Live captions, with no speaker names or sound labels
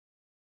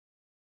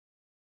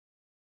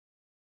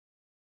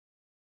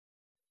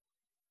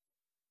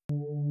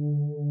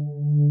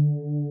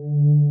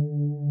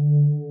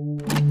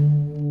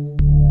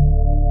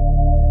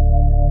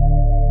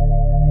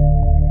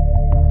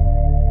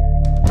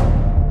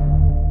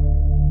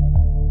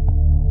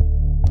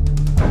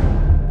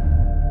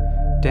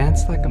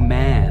dance like a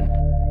man.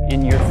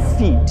 In your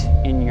feet,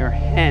 in your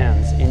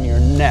hands, in your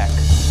neck.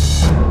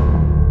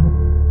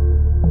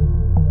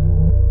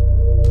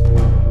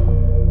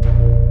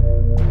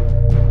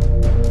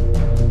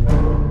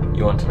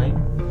 You on tonight?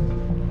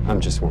 I'm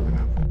just warming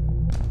up.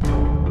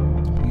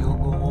 You'll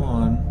go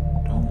on,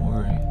 don't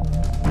worry.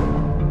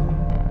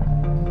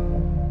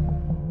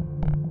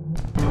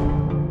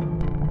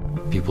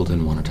 People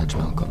didn't want to touch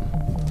Malcolm.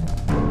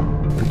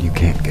 But you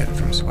can't get it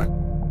from sweat,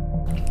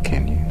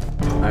 can you?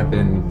 I've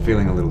been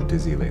feeling a little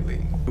dizzy lately.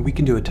 We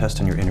can do a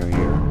test on your inner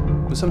ear,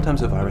 but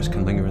sometimes a virus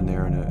can linger in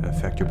there and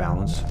affect your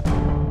balance.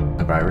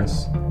 A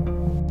virus?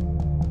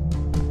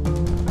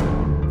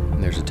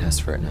 And there's a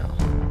test for it now.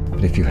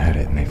 But if you had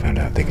it and they found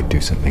out, they could do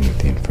something with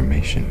the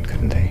information,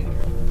 couldn't they?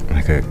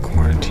 Like a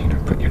quarantine or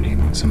put your name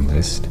on some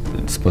list.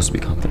 It's supposed to be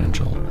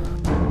confidential.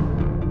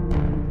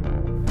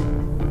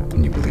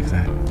 And you believe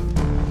that?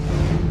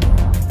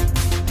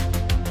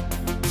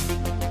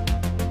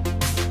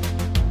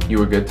 You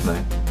were good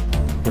tonight.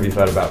 What have you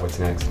thought about what's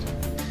next?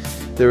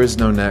 There is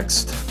no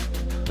next.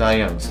 Die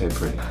young, stay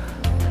pretty. I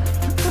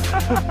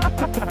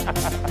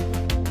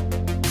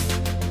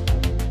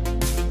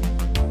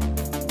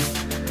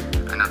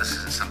know this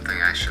isn't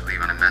something I should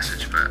leave on a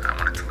message, but I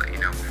wanted to let you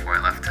know before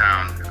I left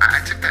town. I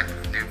took that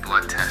new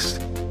blood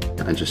test.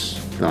 I just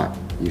thought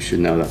you should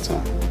know, that's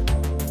all.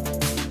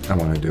 I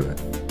want to do it.